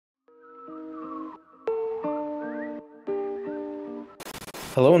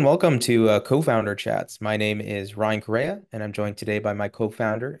Hello and welcome to Co-Founder Chats. My name is Ryan Correia, and I'm joined today by my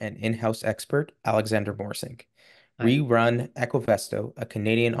co-founder and in-house expert, Alexander Morsink. We Hi. run Equivesto, a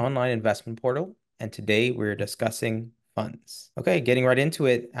Canadian online investment portal, and today we're discussing funds. Okay, getting right into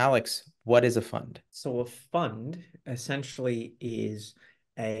it. Alex, what is a fund? So a fund essentially is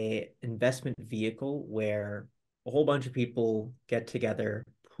a investment vehicle where a whole bunch of people get together,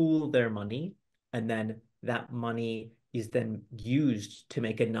 pool their money, and then that money is then used to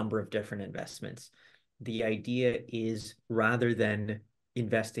make a number of different investments. The idea is rather than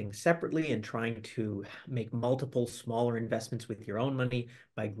investing separately and trying to make multiple smaller investments with your own money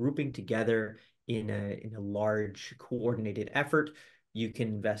by grouping together in a large coordinated effort, you can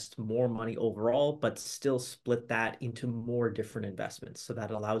invest more money overall, but still split that into more different investments. So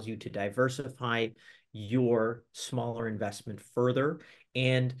that allows you to diversify your smaller investment further,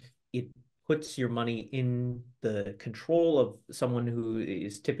 and it puts your money in the control of someone who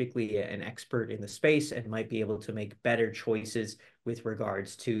is typically an expert in the space and might be able to make better choices with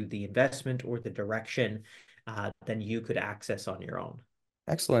regards to the investment or the direction than you could access on your own.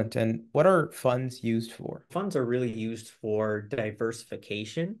 Excellent. And what are funds used for? Funds are really used for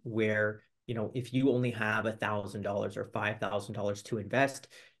diversification, where, if you only have $1,000 or $5,000 to invest,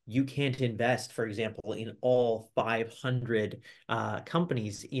 you can't invest, for example, in all 500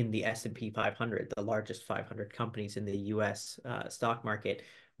 companies in the S&P 500, the largest 500 companies in the US stock market.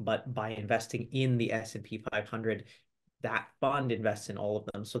 But by investing in the S&P 500, that fund invests in all of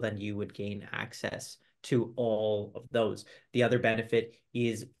them. So then you would gain access to all of those. The other benefit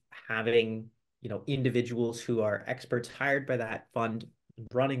is having, individuals who are experts hired by that fund,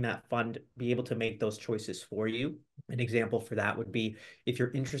 running that fund, be able to make those choices for you. An example for that would be if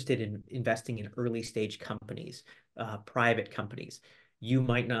you're interested in investing in early stage companies, private companies. You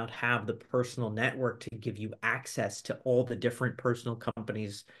might not have the personal network to give you access to all the different personal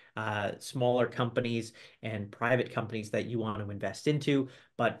companies, smaller companies, and private companies that you want to invest into.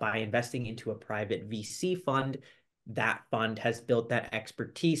 But by investing into a private VC fund, that fund has built that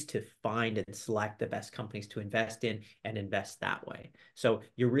expertise to find and select the best companies to invest in and invest that way. So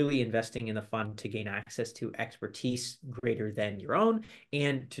you're really investing in the fund to gain access to expertise greater than your own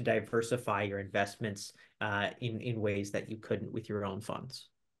and to diversify your investments in ways that you couldn't with your own funds.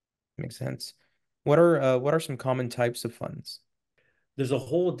 Makes sense. What are some common types of funds? There's a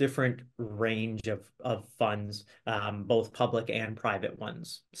whole different range of funds, both public and private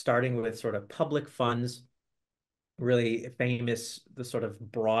ones, starting with sort of public funds. Really famous, the sort of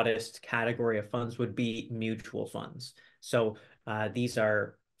broadest category of funds would be mutual funds. So these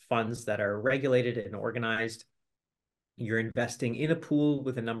are funds that are regulated and organized. You're investing in a pool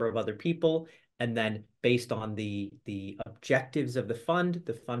with a number of other people, and then based on the objectives of the fund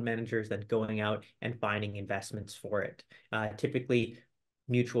manager is then going out and finding investments for it. Typically,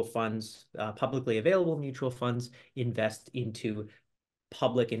 mutual funds, publicly available mutual funds, invest into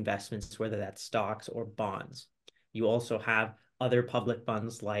public investments, whether that's stocks or bonds. You also have other public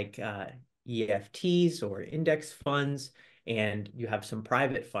funds like EFTs or index funds, and you have some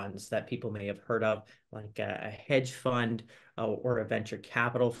private funds that people may have heard of, like a hedge fund or a venture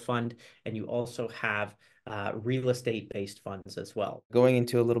capital fund. And you also have real estate-based funds as well. Going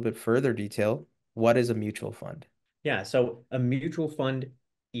into a little bit further detail, what is a mutual fund? Yeah, so a mutual fund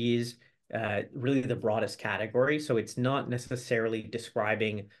is really the broadest category. So it's not necessarily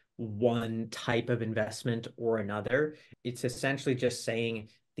describing one type of investment or another. It's essentially just saying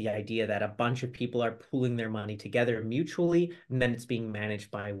the idea that a bunch of people are pooling their money together mutually, and then it's being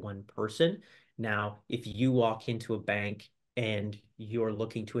managed by one person. Now, if you walk into a bank and you're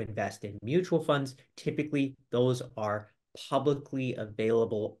looking to invest in mutual funds, typically those are publicly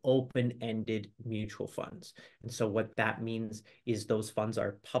available open-ended mutual funds. And so what that means is those funds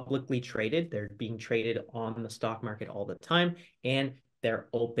are publicly traded. They're being traded on the stock market all the time, and they're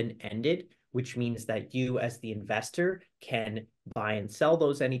open-ended, which means that you as the investor can buy and sell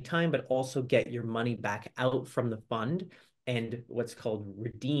those anytime, but also get your money back out from the fund and what's called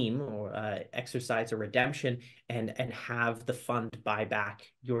redeem or exercise a redemption, and have the fund buy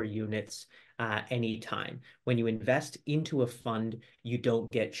back your units anytime. When you invest into a fund, you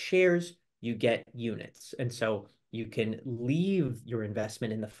don't get shares, you get units. And so you can leave your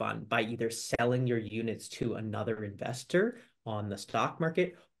investment in the fund by either selling your units to another investor on the stock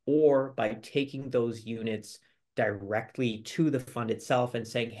market or by taking those units directly to the fund itself and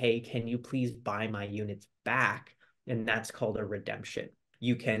saying, hey, can you please buy my units back? And that's called a redemption.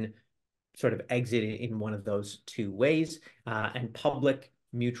 You can sort of exit in one of those two ways. And public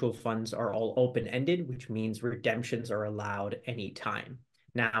mutual funds are all open-ended, which means redemptions are allowed anytime.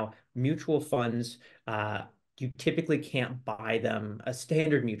 Now, mutual funds you typically can't buy them, a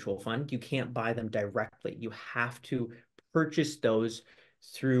standard mutual fund, you can't buy them directly. You have to purchase those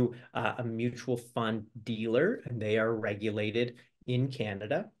through a mutual fund dealer, and they are regulated in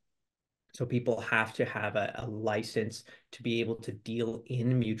Canada. So people have to have a license to be able to deal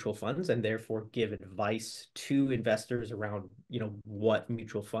in mutual funds and therefore give advice to investors around, what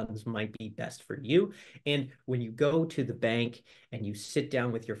mutual funds might be best for you. And when you go to the bank and you sit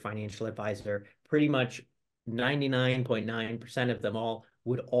down with your financial advisor, pretty much 99.9% of them all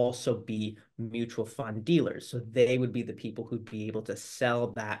would also be mutual fund dealers. So they would be the people who'd be able to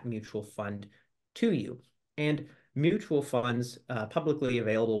sell that mutual fund to you. And mutual funds, publicly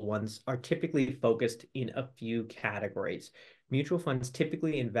available ones, are typically focused in a few categories. Mutual funds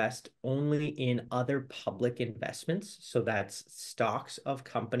typically invest only in other public investments, so that's stocks of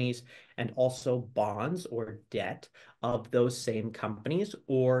companies and also bonds or debt of those same companies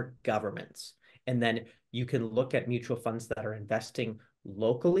or governments. And then you can look at mutual funds that are investing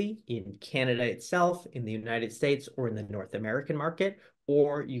locally in Canada itself, in the United States, or in the North American market,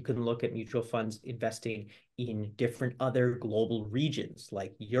 or you can look at mutual funds investing in different other global regions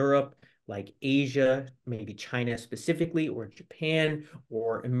like Europe, like Asia, maybe China specifically, or Japan,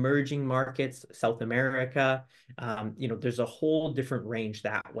 or emerging markets, South America. There's a whole different range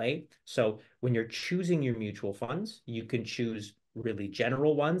that way. So when you're choosing your mutual funds, you can choose really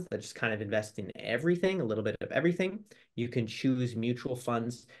general ones that just kind of invest in everything, a little bit of everything. You can choose mutual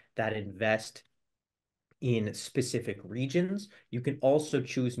funds that invest in specific regions. You can also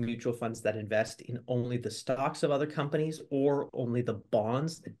choose mutual funds that invest in only the stocks of other companies or only the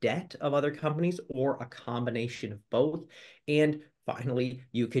bonds, the debt of other companies, or a combination of both. And finally,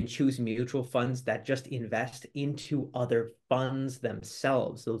 you can choose mutual funds that just invest into other funds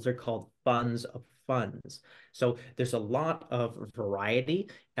themselves. Those are called funds of funds. So there's a lot of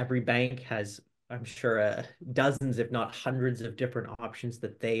variety. Every bank has, I'm sure, dozens, if not hundreds of different options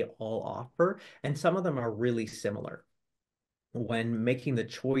that they all offer. And some of them are really similar. When making the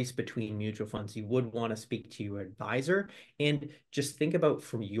choice between mutual funds, you would want to speak to your advisor and just think about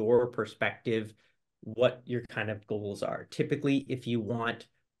from your perspective what your kind of goals are. Typically, if you want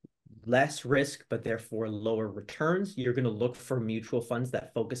less risk, but therefore lower returns, you're going to look for mutual funds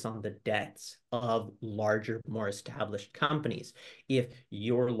that focus on the debts of larger, more established companies. If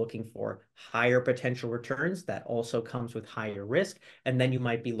you're looking for higher potential returns, that also comes with higher risk. And then you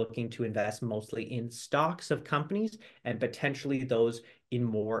might be looking to invest mostly in stocks of companies and potentially those in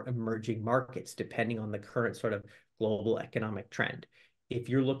more emerging markets, depending on the current sort of global economic trend. If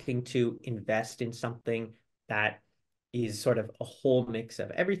you're looking to invest in something that is sort of a whole mix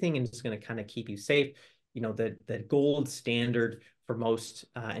of everything and it's going to kind of keep you safe. The gold standard for most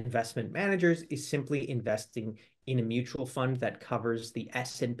investment managers is simply investing in a mutual fund that covers the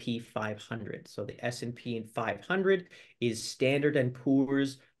S&P 500. So the S&P 500 is Standard &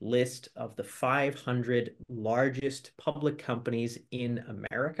 Poor's list of the 500 largest public companies in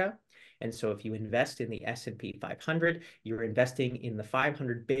America. And so if you invest in the S&P 500, you're investing in the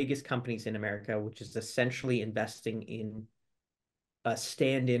 500 biggest companies in America, which is essentially investing in a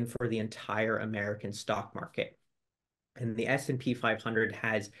stand-in for the entire American stock market. And the S&P 500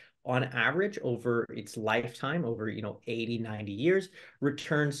 has, on average, over its lifetime, over 80, 90 years,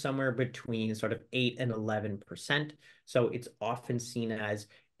 returned somewhere between sort of 8 and 11%. So it's often seen as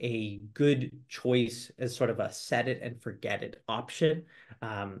a good choice as sort of a set it and forget it option.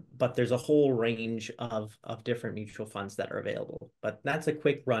 But there's a whole range of different mutual funds that are available. But that's a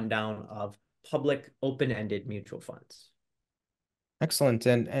quick rundown of public open-ended mutual funds. Excellent.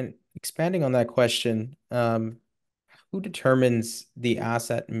 And expanding on that question, who determines the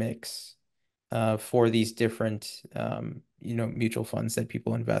asset mix for these different mutual funds that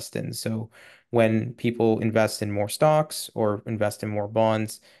people invest in? So when people invest in more stocks or invest in more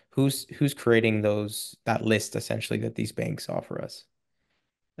bonds, who's creating that list essentially that these banks offer us?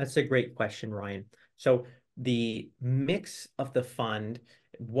 That's a great question, Ryan. So the mix of the fund,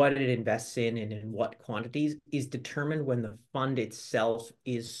 what it invests in and in what quantities, is determined when the fund itself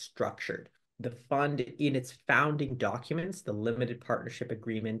is structured. The fund in its founding documents, the limited partnership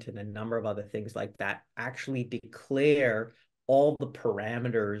agreement and a number of other things like that, actually declare all the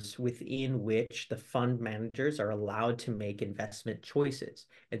parameters within which the fund managers are allowed to make investment choices.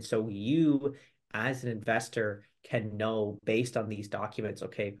 And so you, as an investor, can know based on these documents,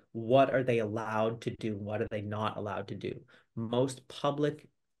 okay, what are they allowed to do? What are they not allowed to do? Most public,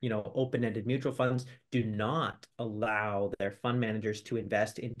 open-ended mutual funds do not allow their fund managers to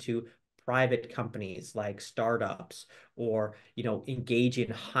invest into private companies like startups, or engage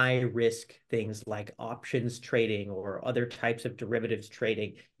in high risk things like options trading or other types of derivatives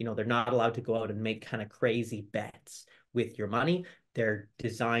trading. They're not allowed to go out and make kind of crazy bets with your money. They're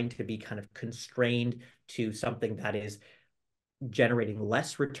designed to be kind of constrained to something that is generating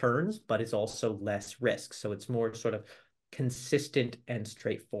less returns, but is also less risk. So it's more sort of consistent and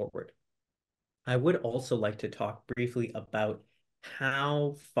straightforward. I would also like to talk briefly about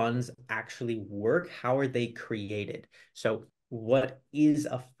how funds actually work. How are they created? So, what is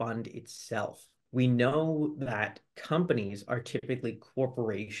a fund itself? We know that companies are typically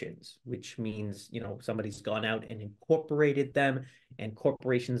corporations, which means, somebody's gone out and incorporated them, and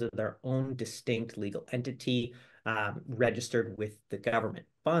corporations are their own distinct legal entity, registered with the government.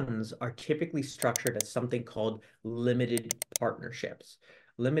 Funds are typically structured as something called limited partnerships.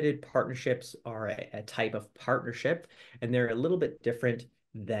 Limited partnerships are a type of partnership, and they're a little bit different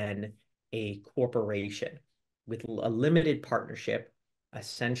than a corporation. With a limited partnership,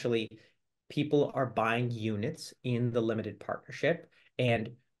 essentially, people are buying units in the limited partnership, and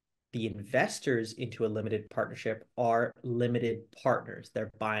the investors into a limited partnership are limited partners.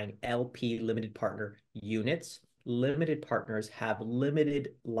 They're buying LP limited partner units. Limited partners have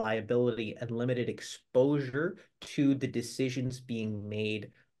limited liability and limited exposure to the decisions being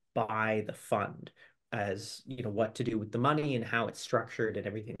made by the fund, as what to do with the money and how it's structured and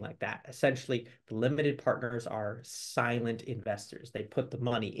everything like that. Essentially, the limited partners are silent investors. They put the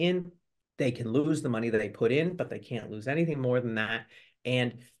money in. They can lose the money that they put in, but they can't lose anything more than that.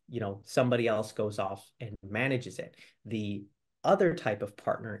 And somebody else goes off and manages it. The other type of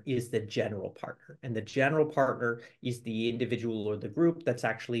partner is the general partner. And the general partner is the individual or the group that's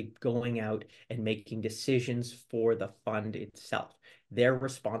actually going out and making decisions for the fund itself. They're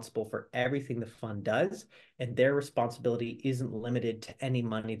responsible for everything the fund does, and their responsibility isn't limited to any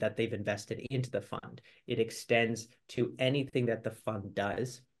money that they've invested into the fund. It extends to anything that the fund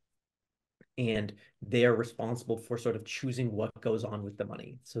does, and they're responsible for sort of choosing what goes on with the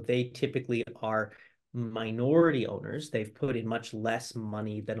money. So they typically are minority owners. They've put in much less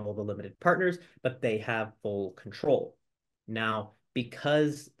money than all the limited partners, but they have full control. Now,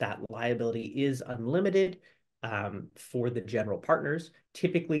 because that liability is unlimited, for the general partners,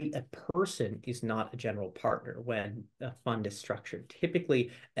 typically a person is not a general partner when a fund is structured. Typically,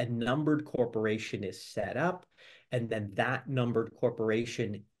 a numbered corporation is set up, and then that numbered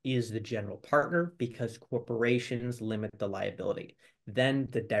corporation is the general partner because corporations limit the liability. Then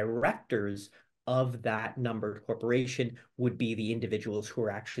the directors of that numbered corporation would be the individuals who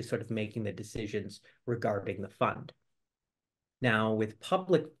are actually sort of making the decisions regarding the fund. Now, with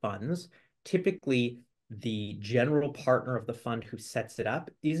public funds, typically the general partner of the fund who sets it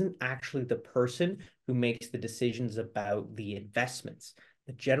up isn't actually the person who makes the decisions about the investments.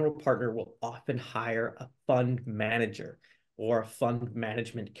 The general partner will often hire a fund manager or a fund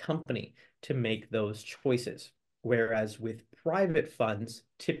management company to make those choices. Whereas with private funds,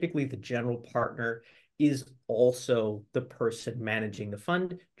 typically the general partner is also the person managing the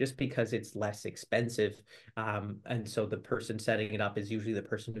fund just because it's less expensive. And so the person setting it up is usually the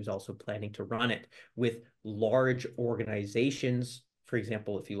person who's also planning to run it. With large organizations, for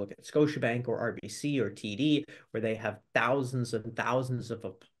example, if you look at Scotiabank or RBC or TD, where they have thousands and thousands of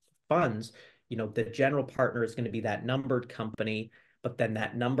funds, the general partner is going to be that numbered company, but then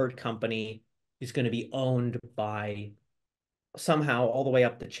that numbered company is going to be owned by somehow all the way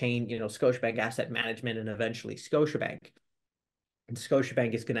up the chain, Scotiabank Asset Management and eventually Scotiabank. And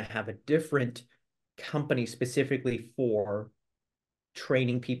Scotiabank is going to have a different company specifically for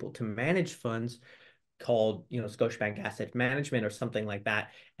training people to manage funds called, Scotiabank Asset Management or something like that.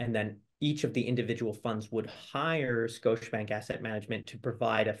 And then each of the individual funds would hire Scotiabank Asset Management to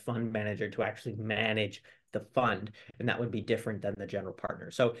provide a fund manager to actually manage the fund, and that would be different than the general partner.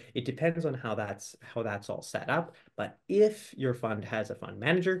 So it depends on how that's all set up. But if your fund has a fund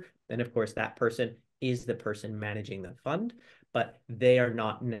manager, then of course that person is the person managing the fund, but they are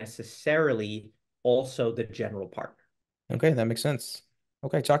not necessarily also the general partner. Okay, that makes sense.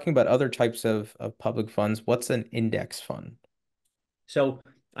 Okay, talking about other types of public funds, what's an index fund? So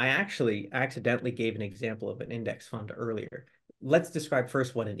I actually accidentally gave an example of an index fund earlier. Let's describe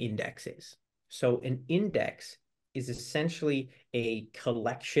first what an index is. So an index is essentially a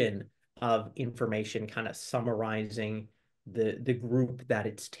collection of information kind of summarizing the group that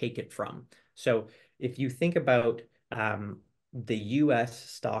it's taken from. So if you think about the US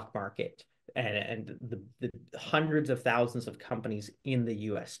stock market and the hundreds of thousands of companies in the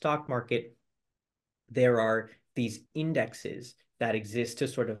US stock market, there are these indexes that exist to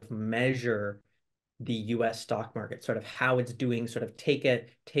sort of measure the US stock market, sort of how it's doing, sort of take a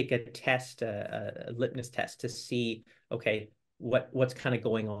test, a litmus test to see, okay, what's kind of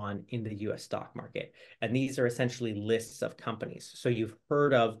going on in the US stock market. And these are essentially lists of companies. So you've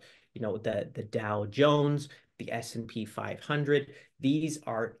heard of, the Dow Jones, the S&P 500. These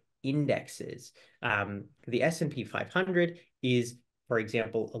are indexes. The S&P 500 is, for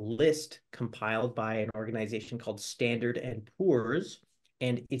example, a list compiled by an organization called Standard and Poor's,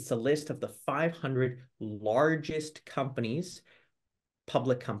 and it's a list of the 500 largest companies,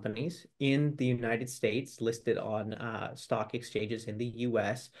 public companies in the United States, listed on stock exchanges in the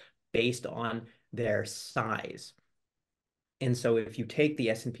US based on their size. And so if you take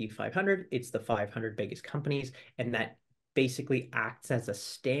the S&P 500, it's the 500 biggest companies, and that basically acts as a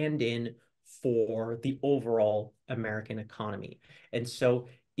stand-in for the overall American economy. And so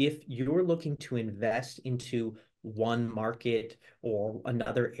if you're looking to invest into one market or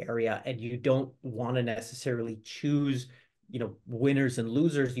another area, and you don't want to necessarily choose, winners and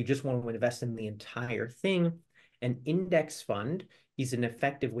losers, you just want to invest in the entire thing, an index fund is an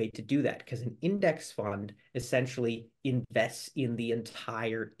effective way to do that, because an index fund essentially invests in the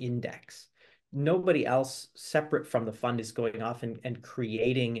entire index. Nobody else separate from the fund is going off and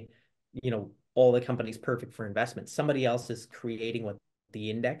creating, all the companies perfect for investment. Somebody else is creating what the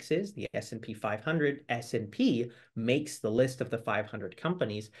index is, the S&P 500. S&P makes the list of the 500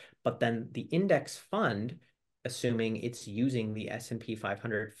 companies, but then the index fund, assuming it's using the S&P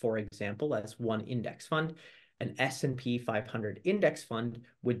 500, for example, as one index fund, an S&P 500 index fund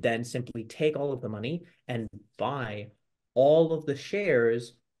would then simply take all of the money and buy all of the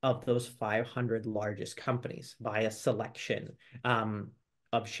shares of those 500 largest companies, buy a selection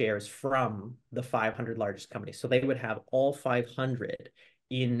of shares from the 500 largest companies. So they would have all 500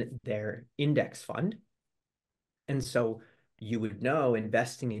 in their index fund. And so you would know,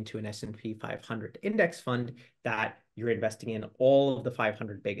 investing into an S&P 500 index fund, that you're investing in all of the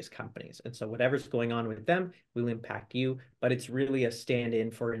 500 biggest companies. And so whatever's going on with them will impact you, but it's really a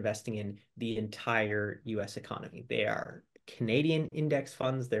stand-in for investing in the entire US economy. They are Canadian index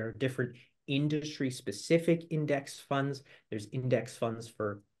funds. There are different industry-specific index funds. There's index funds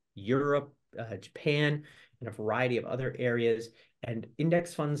for Europe, Japan, and a variety of other areas. And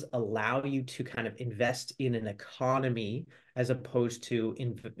index funds allow you to kind of invest in an economy, as opposed to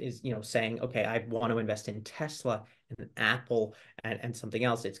saying, okay, I want to invest in Tesla and Apple and something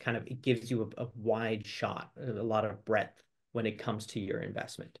else. It gives you a wide shot, a lot of breadth when it comes to your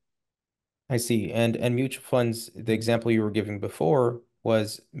investment. I see. And mutual funds, the example you were giving before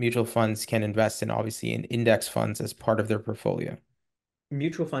was mutual funds can invest in obviously in index funds as part of their portfolio.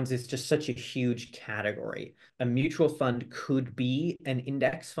 Mutual funds is just such a huge category. A mutual fund could be an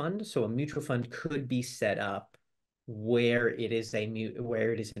index fund. So a mutual fund could be set up where it is an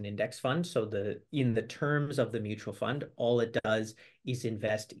index fund. So in the terms of the mutual fund, all it does is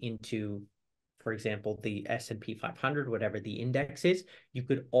invest into, for example, the S&P 500, whatever the index is. You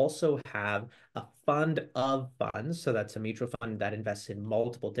could also have a fund of funds. So that's a mutual fund that invests in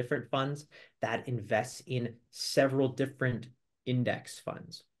multiple different funds, that invests in several different index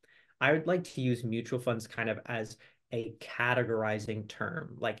funds. I would like to use mutual funds kind of as a categorizing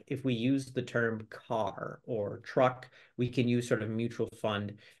term. Like if we use the term car or truck, we can use sort of mutual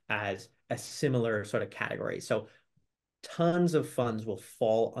fund as a similar sort of category. So tons of funds will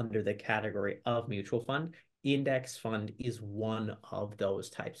fall under the category of mutual fund. Index fund is one of those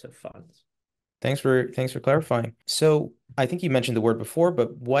types of funds. Thanks for clarifying. So I think you mentioned the word before,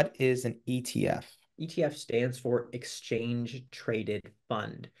 but what is an ETF? ETF stands for Exchange Traded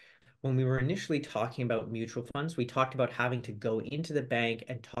Fund. When we were initially talking about mutual funds, we talked about having to go into the bank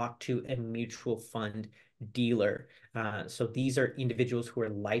and talk to a mutual fund dealer. So these are individuals who are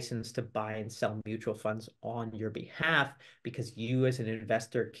licensed to buy and sell mutual funds on your behalf, because you as an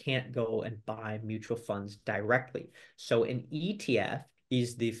investor can't go and buy mutual funds directly. So an ETF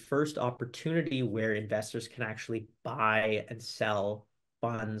is the first opportunity where investors can actually buy and sell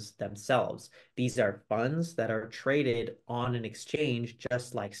funds themselves. These are funds that are traded on an exchange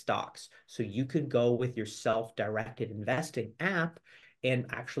just like stocks. So you could go with your self-directed investing app and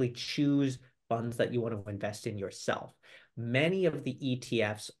actually choose funds that you want to invest in yourself. Many of the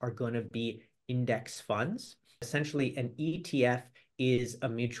ETFs are going to be index funds. Essentially, an ETF is a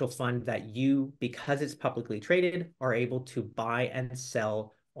mutual fund that you, because it's publicly traded, are able to buy and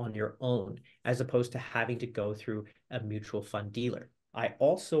sell on your own, as opposed to having to go through a mutual fund dealer. I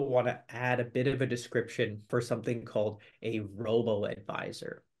also want to add a bit of a description for something called a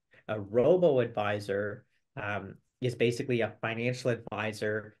robo-advisor. A robo-advisor is basically a financial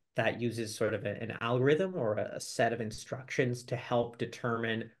advisor that uses sort of an algorithm or a set of instructions to help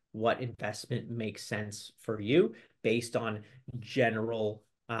determine what investment makes sense for you based on general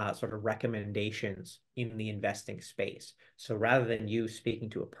sort of recommendations in the investing space. So rather than you speaking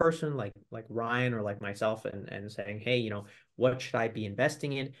to a person like Ryan or like myself and saying, hey, what should I be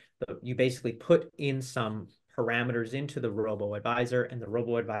investing in? You basically put in some parameters into the robo advisor, and the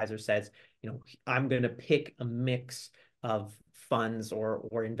robo advisor says, I'm going to pick a mix of funds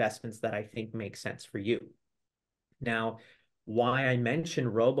or investments that I think make sense for you. Now, why I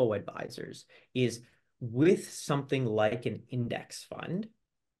mention robo advisors is with something like an index fund,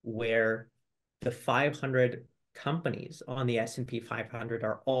 where the 500 companies on the S&P 500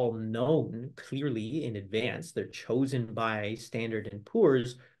 are all known clearly in advance. They're chosen by Standard and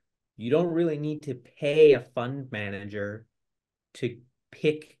Poor's. You don't really need to pay a fund manager to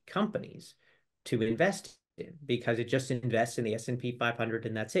pick companies to invest in, because it just invests in the S&P 500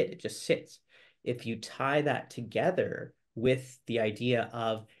 and that's it. It just sits. If you tie that together with the idea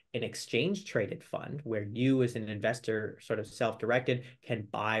of an exchange traded fund where you as an investor, sort of self-directed, can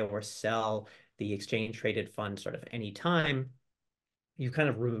buy or sell the exchange traded fund sort of anytime, you kind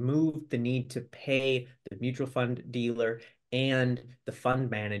of remove the need to pay the mutual fund dealer and the fund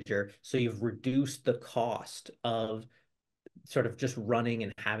manager. So you've reduced the cost of sort of just running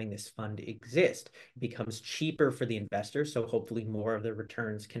and having this fund exist. It becomes cheaper for the investor, so hopefully more of the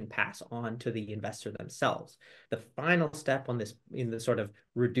returns can pass on to the investor themselves. The final step on this, in the sort of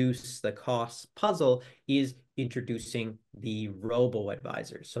reduce the costs puzzle, is introducing the robo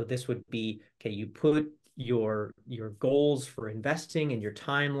advisor. So this would be, okay, you put your goals for investing and your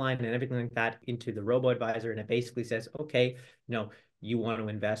timeline and everything like that into the robo advisor, and it basically says, okay, you want to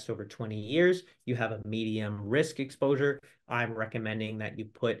invest over 20 years, you have a medium risk exposure. I'm recommending that you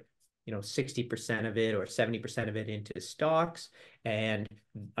put 60% of it or 70% of it into stocks, and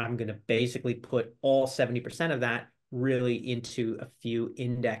I'm going to basically put all 70% of that really into a few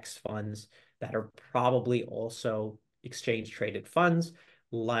index funds that are probably also exchange traded funds,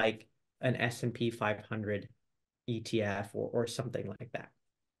 like an S&P 500 ETF or something like that.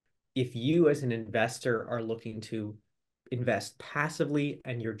 If you as an investor are looking to invest passively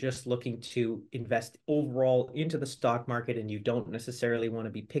and you're just looking to invest overall into the stock market, and you don't necessarily want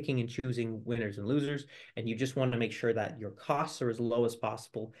to be picking and choosing winners and losers, and you just want to make sure that your costs are as low as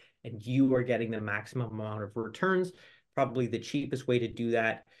possible and you are getting the maximum amount of returns, probably the cheapest way to do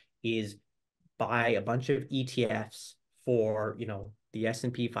that is buy a bunch of ETFs for, the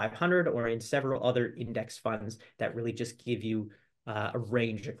S&P 500 or in several other index funds that really just give you a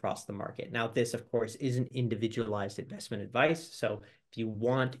range across the market. Now, this, of course, isn't individualized investment advice. So if you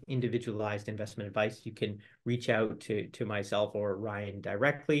want individualized investment advice, you can reach out to myself or Ryan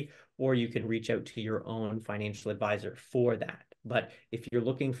directly, or you can reach out to your own financial advisor for that. But if you're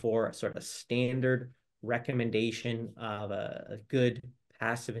looking for a sort of a standard recommendation of a good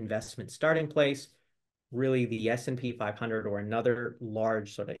passive investment starting place, really the S&P 500 or another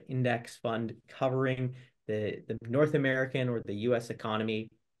large sort of index fund covering the North American or the US economy,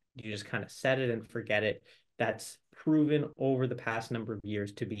 you just kind of set it and forget it. That's proven over the past number of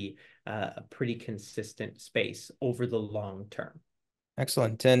years to be a pretty consistent space over the long term.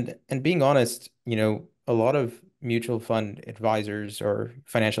 Excellent. And being honest, a lot of mutual fund advisors or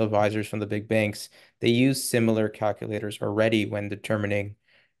financial advisors from the big banks, they use similar calculators already when determining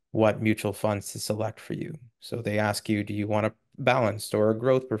what mutual funds to select for you. So they ask you, do you want a balanced or a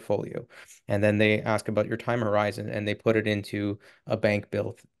growth portfolio? And then they ask about your time horizon and they put it into a bank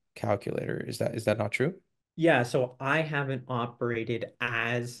built calculator. Is that not true? Yeah, so I haven't operated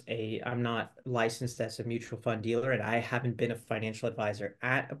I'm not licensed as a mutual fund dealer, and I haven't been a financial advisor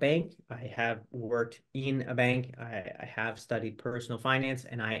at a bank. I have worked in a bank. I have studied personal finance,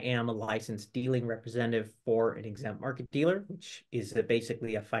 and I am a licensed dealing representative for an exempt market dealer, which is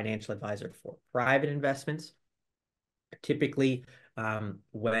basically a financial advisor for private investments. Typically,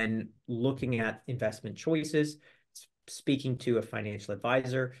 when looking at investment choices, speaking to a financial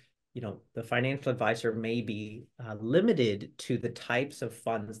advisor, the financial advisor may be limited to the types of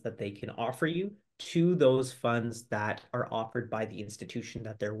funds that they can offer you, to those funds that are offered by the institution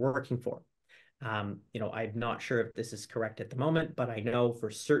that they're working for. I'm not sure if this is correct at the moment, but I know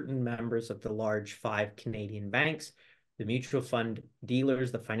for certain members of the large 5 Canadian banks, the mutual fund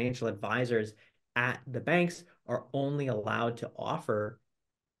dealers, the financial advisors at the banks are only allowed to offer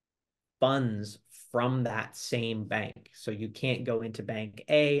funds from that same bank. So you can't go into bank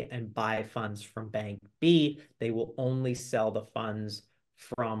A and buy funds from bank B. They will only sell the funds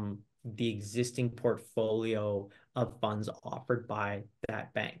from the existing portfolio of funds offered by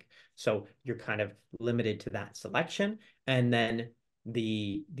that bank. So you're kind of limited to that selection. And then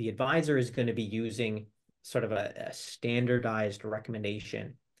the advisor is going to be using sort of a standardized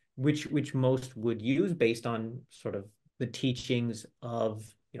recommendation which most would use based on sort of the teachings of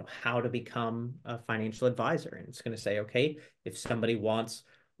how to become a financial advisor. And it's going to say, okay, if somebody wants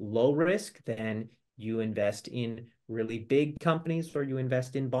low risk, then you invest in really big companies or you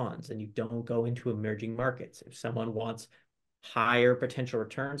invest in bonds and you don't go into emerging markets. If someone wants higher potential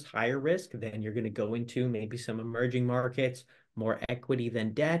returns, higher risk, then you're going to go into maybe some emerging markets, more equity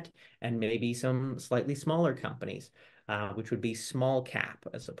than debt, and maybe some slightly smaller companies, which would be small cap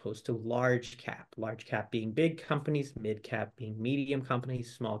as opposed to large cap. Large cap being big companies, mid cap being medium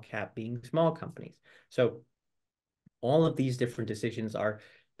companies, small cap being small companies. So all of these different decisions are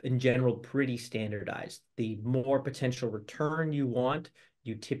in general pretty standardized. The more potential return you want,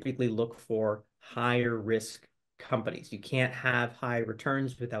 you typically look for higher risk companies. You can't have high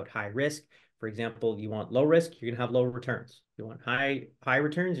returns without high risk. For example, you want low risk, you're going to have low returns. You want high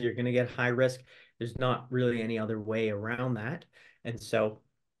returns, you're going to get high risk. There's not really any other way around that. And so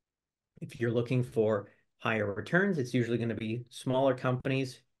if you're looking for higher returns, it's usually going to be smaller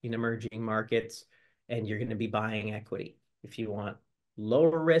companies in emerging markets, and you're going to be buying equity. If you want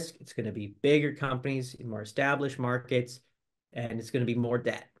lower risk, it's going to be bigger companies in more established markets, and it's going to be more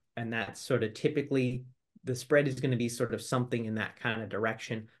debt. And that's sort of typically the spread is going to be sort of something in that kind of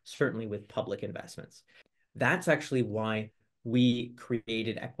direction, certainly with public investments. That's actually why we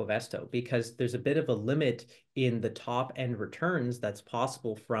created Equivesto, because there's a bit of a limit in the top end returns that's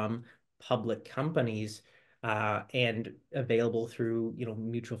possible from public companies and available through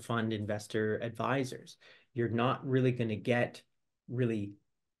mutual fund investor advisors. You're not really going to get really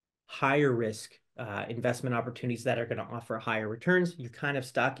higher risk investment opportunities that are going to offer higher returns. You're kind of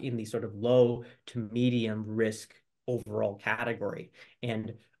stuck in the sort of low to medium risk overall category.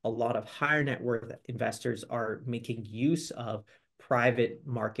 And a lot of higher net worth investors are making use of private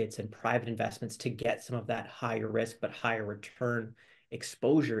markets and private investments to get some of that higher risk but higher return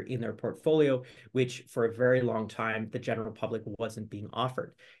exposure in their portfolio, which for a very long time the general public wasn't being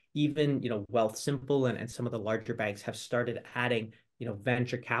offered. Even Wealthsimple and some of the larger banks have started adding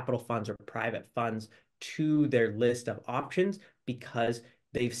venture capital funds or private funds to their list of options because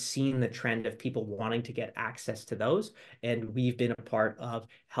they've seen the trend of people wanting to get access to those. And we've been a part of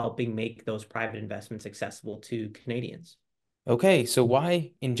helping make those private investments accessible to Canadians. Okay, so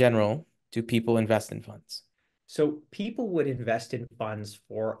why in general do people invest in funds? So people would invest in funds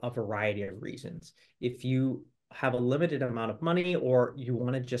for a variety of reasons. If you have a limited amount of money or you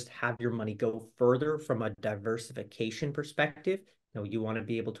want to just have your money go further from a diversification perspective, you want to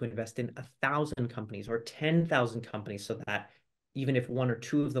be able to invest in 1,000 companies or 10,000 companies so that even if one or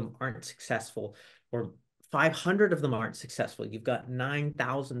two of them aren't successful or 500 of them aren't successful, you've got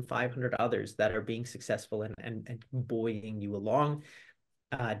 9,500 others that are being successful and buoying you along.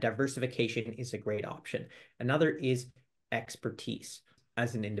 Diversification is a great option. Another is expertise.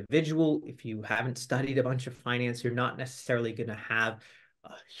 As an individual, if you haven't studied a bunch of finance, you're not necessarily going to have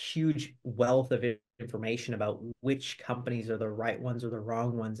a huge wealth of information about which companies are the right ones or the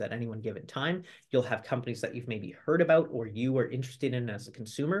wrong ones at any one given time. You'll have companies that you've maybe heard about or you are interested in as a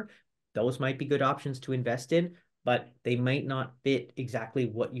consumer. Those might be good options to invest in, but they might not fit exactly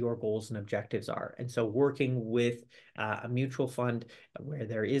what your goals and objectives are. And so working with a mutual fund where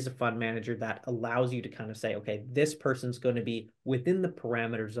there is a fund manager that allows you to kind of say, okay, this person's going to be within the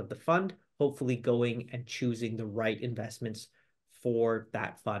parameters of the fund, hopefully going and choosing the right investments for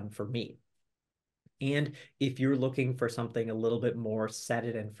that fund for me. And if you're looking for something a little bit more set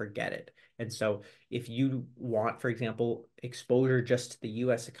it and forget it. And so if you want, for example, exposure just to the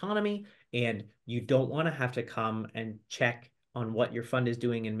US economy and you don't want to have to come and check on what your fund is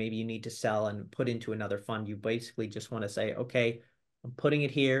doing and maybe you need to sell and put into another fund, you basically just want to say, okay, I'm putting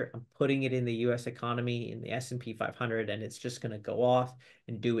it here, I'm putting it in the US economy, in the S&P 500, and it's just going to go off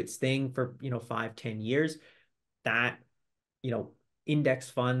and do its thing for, 5, 10 years. That index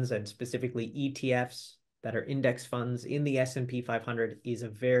funds and specifically ETFs that are index funds in the S&P 500 is a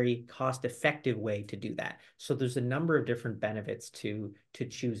very cost-effective way to do that. So there's a number of different benefits to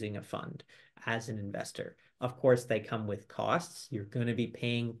choosing a fund as an investor. Of course, they come with costs. You're going to be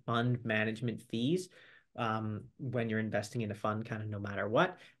paying fund management fees when you're investing in a fund, kind of no matter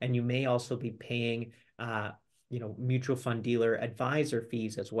what. And you may also be paying mutual fund dealer advisor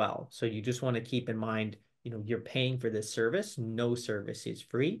fees as well. So you just want to keep in mind you're paying for this service. No service is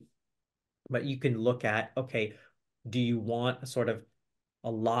free, but you can look at, okay, do you want a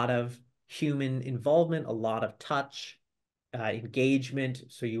lot of human involvement, a lot of touch, engagement?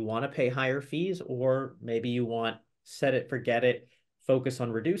 So you want to pay higher fees, or maybe you want set it, forget it, focus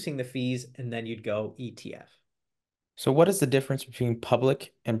on reducing the fees, and then you'd go ETF. So what is the difference between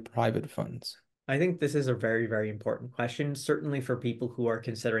public and private funds? I think this is a very, very important question, certainly for people who are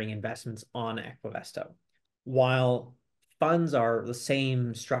considering investments on Equivesto. While funds are the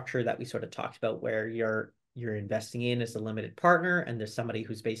same structure that we sort of talked about, where you're investing in as a limited partner, and there's somebody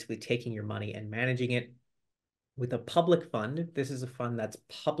who's basically taking your money and managing it. With a public fund, this is a fund that's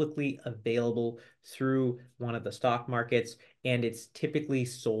publicly available through one of the stock markets, and it's typically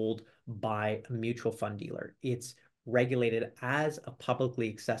sold by a mutual fund dealer. It's regulated as a publicly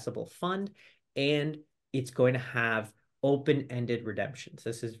accessible fund, and it's going to have open-ended redemptions.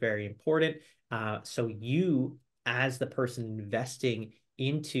 This is very important. So you, as the person investing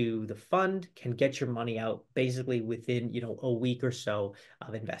into the fund, can get your money out basically within, a week or so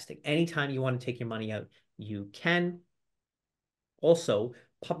of investing. Anytime you want to take your money out, you can. Also,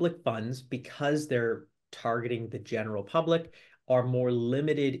 public funds, because they're targeting the general public, are more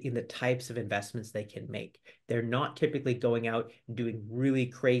limited in the types of investments they can make. They're not typically going out and doing really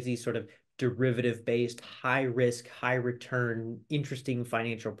crazy sort of derivative based, high risk, high return, interesting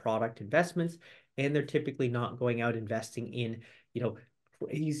financial product investments. And they're typically not going out investing in,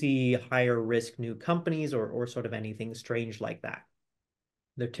 crazy higher risk new companies or sort of anything strange like that.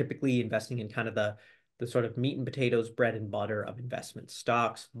 They're typically investing in kind of the sort of meat and potatoes, bread and butter of investment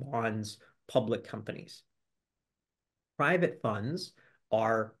stocks, bonds, public companies. Private funds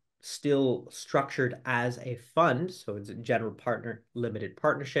are still structured as a fund, so it's a general partner limited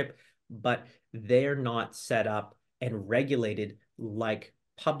partnership, but they're not set up and regulated like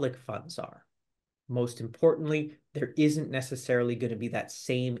public funds are. Most importantly, there isn't necessarily going to be that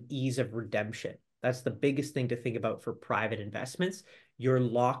same ease of redemption. That's the biggest thing to think about for private investments. You're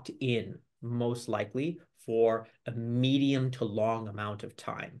locked in most likely for a medium to long amount of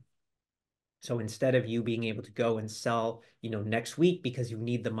time. So instead of you being able to go and sell, next week because you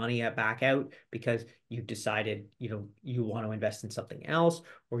need the money back out because you decided, you want to invest in something else,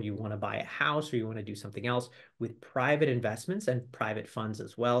 or you want to buy a house, or you want to do something else, with private investments and private funds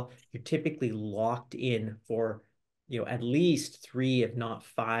as well, you're typically locked in for, at least 3, if not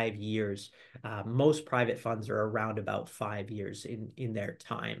 5 years. Most private funds are around about 5 years in their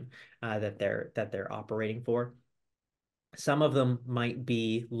time that they're operating for. Some of them might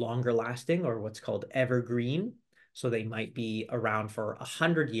be longer lasting, or what's called evergreen. So they might be around for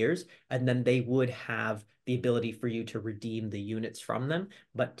 100 years, and then they would have the ability for you to redeem the units from them.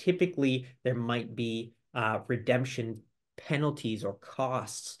 But typically, there might be redemption penalties or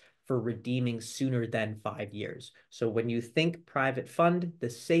costs for redeeming sooner than 5 years. So when you think private fund, the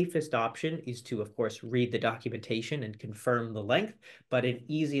safest option is to, of course, read the documentation and confirm the length. But an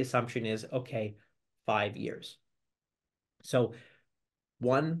easy assumption is, okay, 5 years. So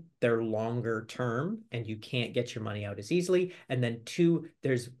one, they're longer term and you can't get your money out as easily. And then two,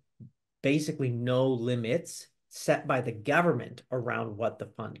 there's basically no limits set by the government around what the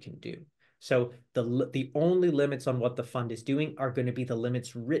fund can do. So the only limits on what the fund is doing are going to be the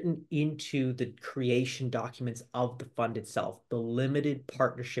limits written into the creation documents of the fund itself, the limited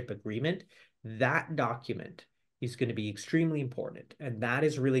partnership agreement. That document is going to be extremely important. And that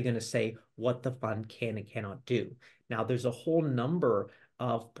is really going to say what the fund can and cannot do. Now, there's a whole number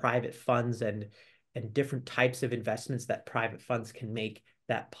of private funds and different types of investments that private funds can make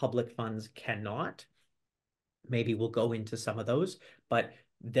that public funds cannot. Maybe we'll go into some of those, but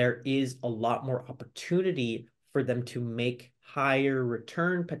there is a lot more opportunity for them to make higher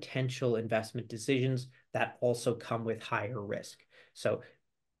return potential investment decisions that also come with higher risk. So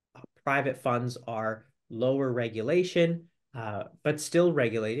private funds are lower regulation, but still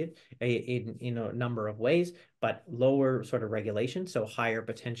regulated in a number of ways, but lower sort of regulation, so higher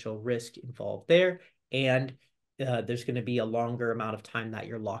potential risk involved there. And there's going to be a longer amount of time that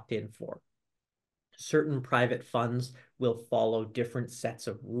you're locked in for. Certain private funds will follow different sets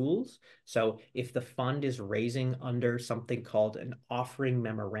of rules. So if the fund is raising under something called an offering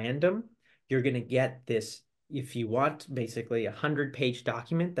memorandum, you're going to get this, if you want, basically a 100-page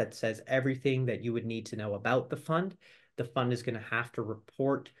document that says everything that you would need to know about the fund. The fund is going to have to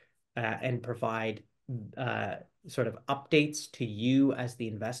report and provide sort of updates to you as the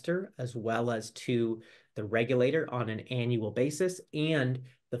investor, as well as to the regulator on an annual basis. And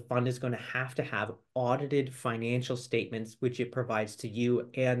the fund is going to have audited financial statements, which it provides to you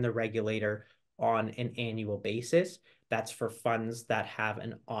and the regulator on an annual basis. That's for funds that have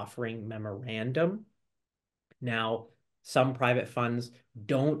an offering memorandum. Now, some private funds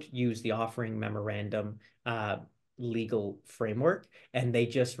don't use the offering memorandum legal framework, and they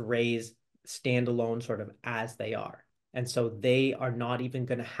just raise standalone sort of as they are. And so they are not even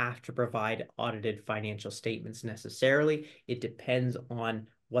going to have to provide audited financial statements necessarily. It depends on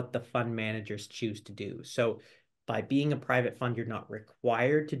what the fund managers choose to do. So By being a private fund, you're not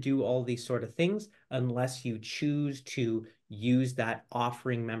required to do all these sort of things unless you choose to use that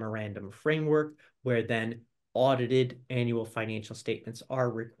offering memorandum framework, where then audited annual financial statements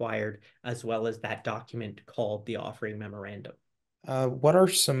are required, as well as that document called the offering memorandum. What are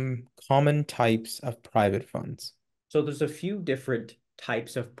some common types of private funds? So there's a few different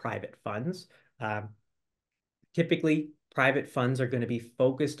types of private funds. Um, Typically, private funds are going to be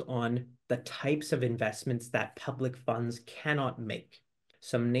focused on the types of investments that public funds cannot make.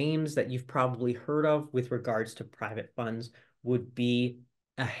 Some names that you've probably heard of with regards to private funds would be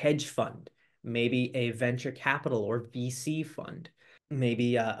a hedge fund, maybe a venture capital or VC fund,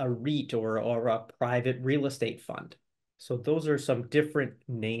 maybe a REIT or a private real estate fund. So those are some different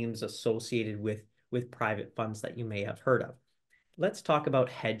names associated with private funds that you may have heard of. Let's talk about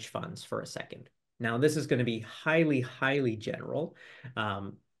hedge funds for a second. Now, this is going to be highly, highly general.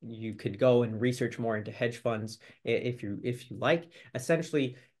 You could go and research more into hedge funds if you like.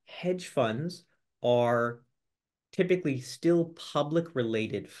 Essentially, hedge funds are typically still public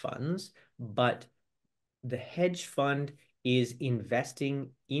related funds, but the hedge fund is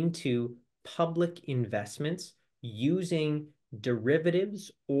investing into public investments using derivatives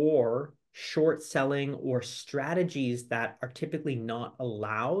or short selling or strategies that are typically not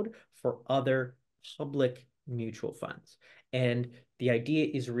allowed for other public mutual funds. And the idea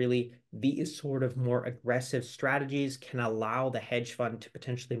is really these sort of more aggressive strategies can allow the hedge fund to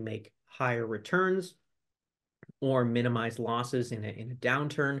potentially make higher returns or minimize losses in a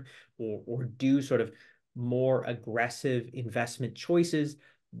downturn, or do sort of more aggressive investment choices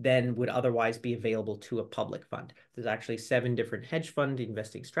than would otherwise be available to a public fund. There's actually 7 different hedge fund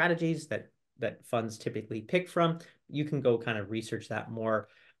investing strategies that funds typically pick from. You can go kind of research that more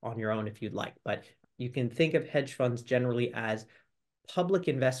on your own if you'd like, but you can think of hedge funds generally as public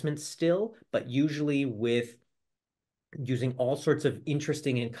investments still, but usually with using all sorts of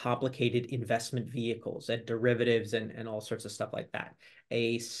interesting and complicated investment vehicles and derivatives and all sorts of stuff like that.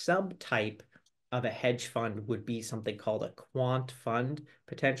 A subtype of a hedge fund would be something called a quant fund,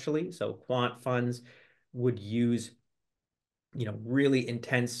 potentially. So quant funds would use really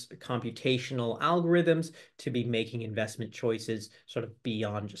intense computational algorithms to be making investment choices sort of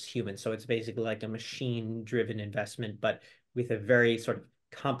beyond just humans. So it's basically like a machine driven investment, but with a very sort of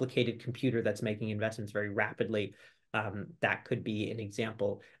complicated computer that's making investments very rapidly. That could be an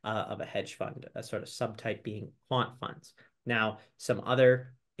example of a hedge fund, a sort of subtype being quant funds. Now, some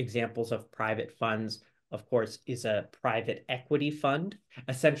other examples of private funds, of course, is a private equity fund.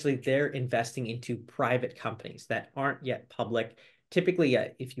 Essentially, they're investing into private companies that aren't yet public. Typically,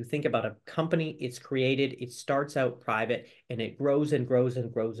 if you think about a company, it's created, it starts out private, and it grows and grows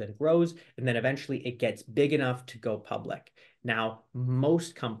and grows and grows, and then eventually it gets big enough to go public. Now,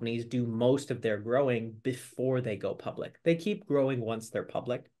 most companies do most of their growing before they go public. They keep growing once they're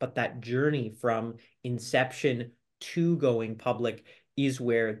public, but that journey from inception to going public is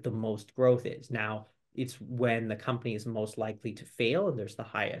where the most growth is. Now, it's when the company is most likely to fail and there's the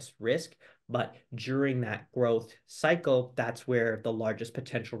highest risk. But during that growth cycle, that's where the largest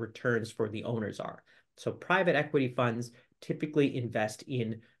potential returns for the owners are. So private equity funds typically invest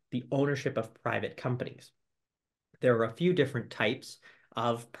in the ownership of private companies. There are a few different types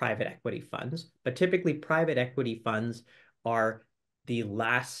of private equity funds, but typically private equity funds are the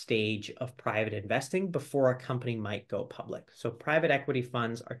last stage of private investing before a company might go public. So private equity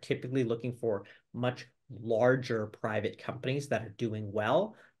funds are typically looking for much larger private companies that are doing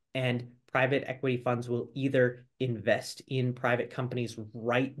well, and private equity funds will either invest in private companies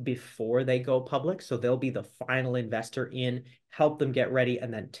right before they go public. So they'll be the final investor in, help them get ready,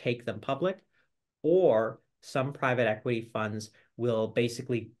 and then take them public. Or some private equity funds will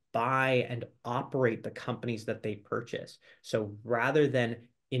basically buy and operate the companies that they purchase. So rather than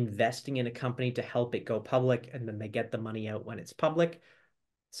investing in a company to help it go public and then they get the money out when it's public,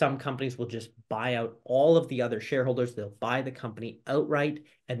 some companies will just buy out all of the other shareholders. They'll buy the company outright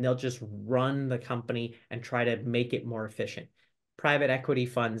and they'll just run the company and try to make it more efficient. Private equity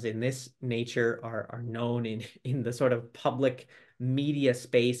funds in this nature are known in the sort of public media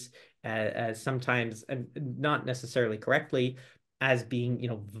space as sometimes, and not necessarily correctly, as being,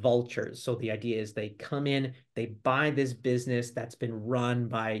 vultures. So the idea is they come in, they buy this business that's been run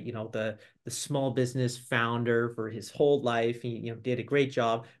by, the small business founder for his whole life. He, did a great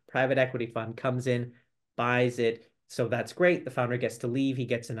job. Private equity fund comes in, buys it. So that's great. The founder gets to leave. He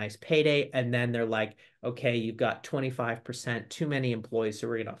gets a nice payday. And then they're like, okay, you've got 25% too many employees. So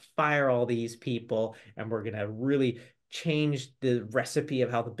we're going to fire all these people and we're going to really change the recipe of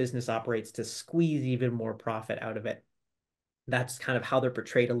how the business operates to squeeze even more profit out of it. That's kind of how they're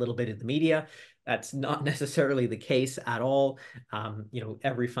portrayed a little bit in the media. That's not necessarily the case at all.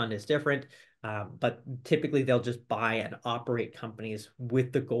 Every fund is different, but typically they'll just buy and operate companies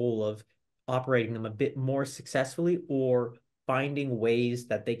with the goal of operating them a bit more successfully, or finding ways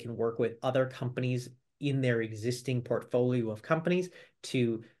that they can work with other companies in their existing portfolio of companies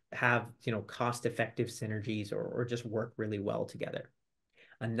to have, cost-effective synergies, or just work really well together.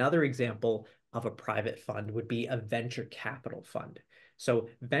 Another example of a private fund would be a venture capital fund. So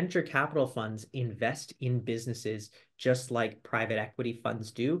venture capital funds invest in businesses just like private equity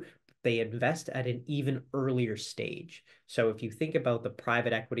funds do. They invest at an even earlier stage. So if you think about the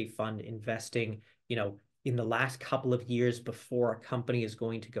private equity fund investing, in the last couple of years before a company is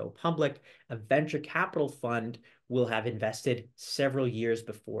going to go public, a venture capital fund will have invested several years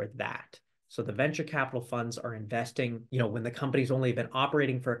before that. So the venture capital funds are investing, when the company's only been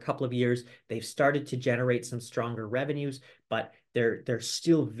operating for a couple of years, they've started to generate some stronger revenues, but they're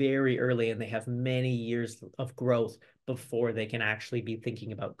still very early, and they have many years of growth before they can actually be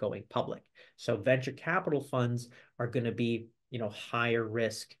thinking about going public. So venture capital funds are going to be, higher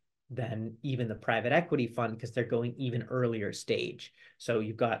risk than even the private equity fund, because they're going even earlier stage. So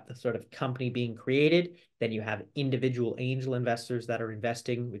you've got the sort of company being created, then you have individual angel investors that are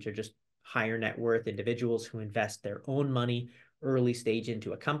investing, which are just higher net worth individuals who invest their own money early stage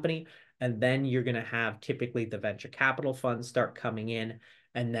into a company. And then you're going to have typically the venture capital funds start coming in.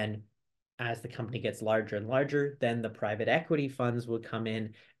 And then as the company gets larger and larger, then the private equity funds will come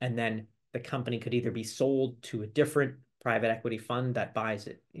in. And then the company could either be sold to a different private equity fund that buys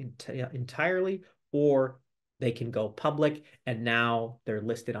it entirely, or they can go public and now they're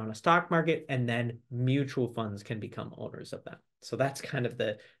listed on a stock market, and then mutual funds can become owners of them. So that's kind of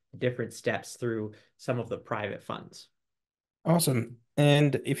the different steps through some of the private funds. Awesome.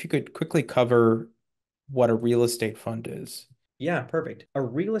 And if you could quickly cover what a real estate fund is. Yeah, perfect. A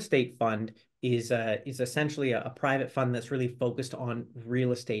real estate fund is essentially a private fund that's really focused on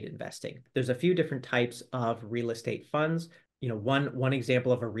real estate investing. There's a few different types of real estate funds. One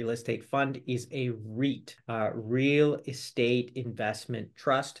example of a real estate fund is a REIT, real estate investment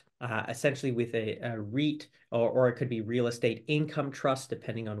trust. Essentially, with a REIT, or it could be real estate income trust,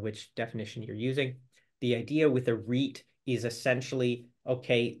 depending on which definition you're using. The idea with a REIT is essentially,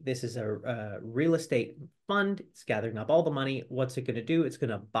 okay, this is a real estate fund. It's gathering up all the money. What's it going to do? It's going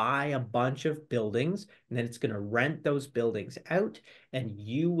to buy a bunch of buildings, and then it's going to rent those buildings out, and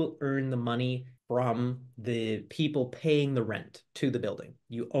you will earn the money from the people paying the rent to the building.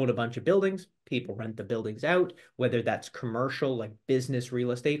 You own a bunch of buildings, people rent the buildings out, whether that's commercial, like business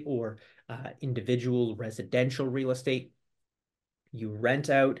real estate, or individual residential real estate. You rent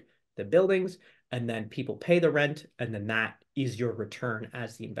out the buildings, and then people pay the rent, and then that is your return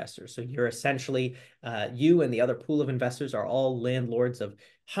as the investor. So you're essentially, you and the other pool of investors are all landlords of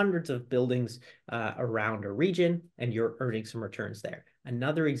hundreds of buildings around a region, and you're earning some returns there.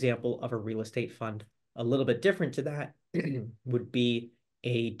 Another example of a real estate fund, a little bit different to that, would be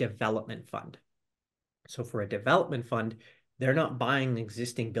a development fund. So for a development fund, they're not buying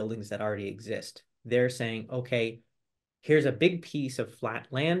existing buildings that already exist. They're saying, okay, here's a big piece of flat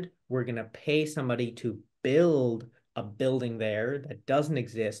land. We're going to pay somebody to build a building there that doesn't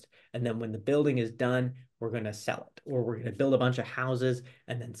exist. And then when the building is done, we're going to sell it, or we're going to build a bunch of houses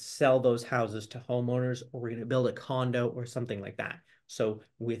and then sell those houses to homeowners, or we're going to build a condo or something like that. So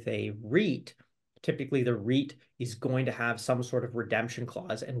with a REIT, typically the REIT is going to have some sort of redemption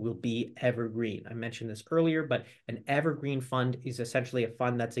clause and will be evergreen. I mentioned this earlier, but an evergreen fund is essentially a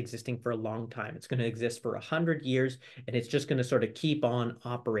fund that's existing for a long time. It's going to exist for 100 years, and it's just going to sort of keep on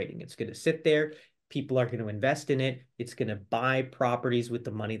operating. It's going to sit there. People are going to invest in it. It's going to buy properties with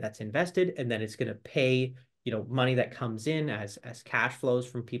the money that's invested, and then it's going to pay, money that comes in as cash flows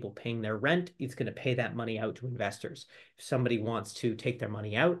from people paying their rent. It's going to pay that money out to investors. If somebody wants to take their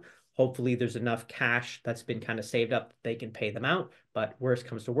money out, hopefully there's enough cash that's been kind of saved up that they can pay them out. But worst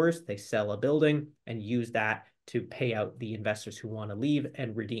comes to worst, they sell a building and use that to pay out the investors who want to leave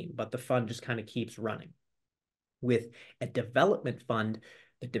and redeem. But the fund just kind of keeps running. With a development fund,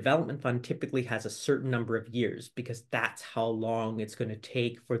 the development fund typically has a certain number of years, because that's how long it's going to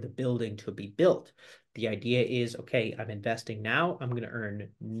take for the building to be built. The idea is, okay, I'm investing now. I'm going to earn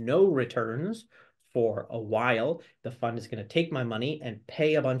no returns for a while. The fund is going to take my money and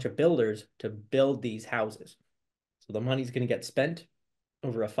pay a bunch of builders to build these houses. So the money's going to get spent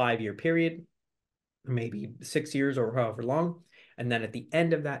over a 5-year period, maybe 6 years or however long. And then at the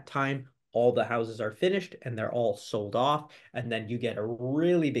end of that time, all the houses are finished and they're all sold off. And then you get a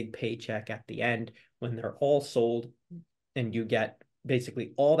really big paycheck at the end when they're all sold, and you get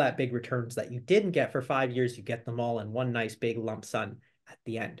basically all that big returns that you didn't get for 5 years, you get them all in one nice big lump sum at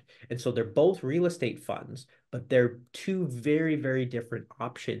the end. And so they're both real estate funds, but they're two very, very different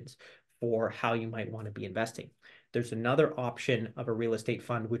options for how you might want to be investing. There's another option of a real estate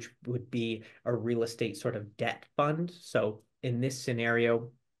fund, which would be a real estate sort of debt fund. So in this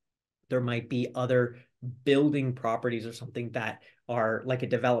scenario, there might be other building properties or something that are like a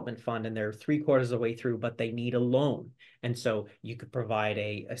development fund and they're three-quarters of the way through, but they need a loan. And so you could provide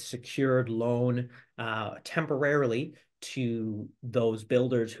a secured loan temporarily to those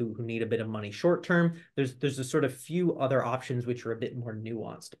builders who need a bit of money short term. There's a sort of few other options which are a bit more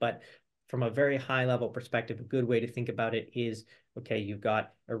nuanced, but from a very high level perspective, a good way to think about it is, okay, you've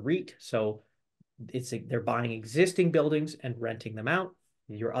got a REIT, so they're buying existing buildings and renting them out.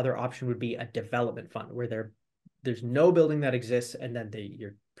 Your other option would be a development fund where there's no building that exists, and then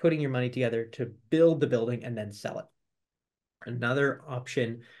you're putting your money together to build the building and then sell it. Another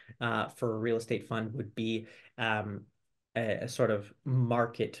option for a real estate fund would be a sort of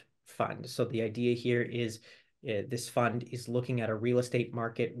market fund. So the idea here is this fund is looking at a real estate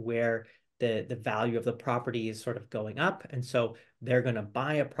market where the value of the property is sort of going up. And so they're going to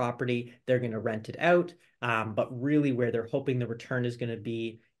buy a property, they're going to rent it out. But really where they're hoping the return is going to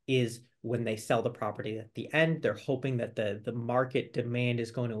be is when they sell the property at the end. They're hoping that the market demand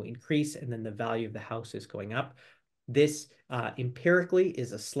is going to increase and then the value of the house is going up. This empirically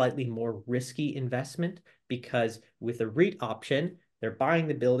is a slightly more risky investment because with a REIT option, they're buying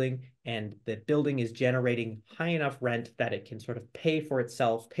the building and the building is generating high enough rent that it can sort of pay for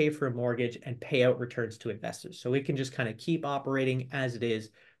itself, pay for a mortgage, and pay out returns to investors. So it can just kind of keep operating as it is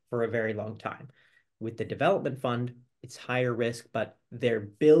for a very long time. With the development fund, it's higher risk, but they're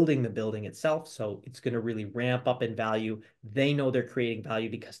building the building itself. So it's going to really ramp up in value. They know they're creating value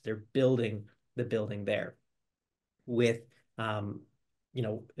because they're building the building there. With the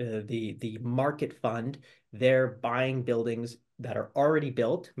market fund, they're buying buildings that are already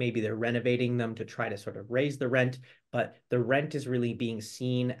built. Maybe they're renovating them to try to sort of raise the rent, but the rent is really being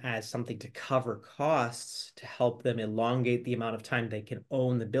seen as something to cover costs to help them elongate the amount of time they can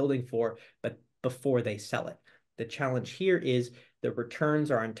own the building for, but before they sell it. The challenge here is the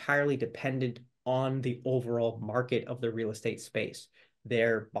returns are entirely dependent on the overall market of the real estate space.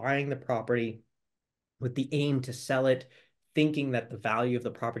 They're buying the property with the aim to sell it, thinking that the value of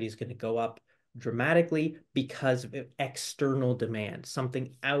the property is going to go up dramatically because of external demand,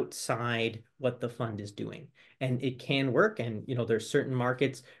 something outside what the fund is doing. And it can work. And there's certain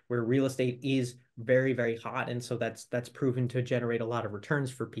markets where real estate is very, very hot. And so that's proven to generate a lot of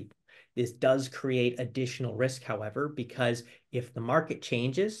returns for people. This does create additional risk, however, because if the market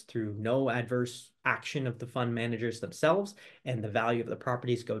changes through no adverse action of the fund managers themselves and the value of the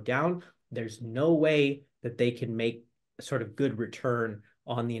properties go down, there's no way that they can make a sort of good return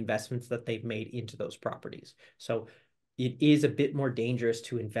on the investments that they've made into those properties. So it is a bit more dangerous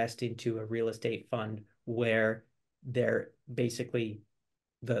to invest into a real estate fund where they're basically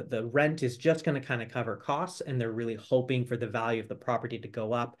the rent is just going to kind of cover costs and they're really hoping for the value of the property to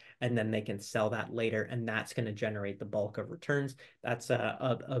go up and then they can sell that later and that's going to generate the bulk of returns. That's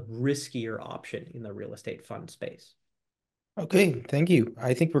a riskier option in the real estate fund space. Okay, thank you.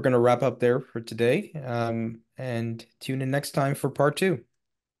 I think we're going to wrap up there for today, and tune in next time for part two.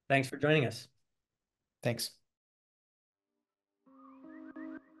 Thanks for joining us. Thanks.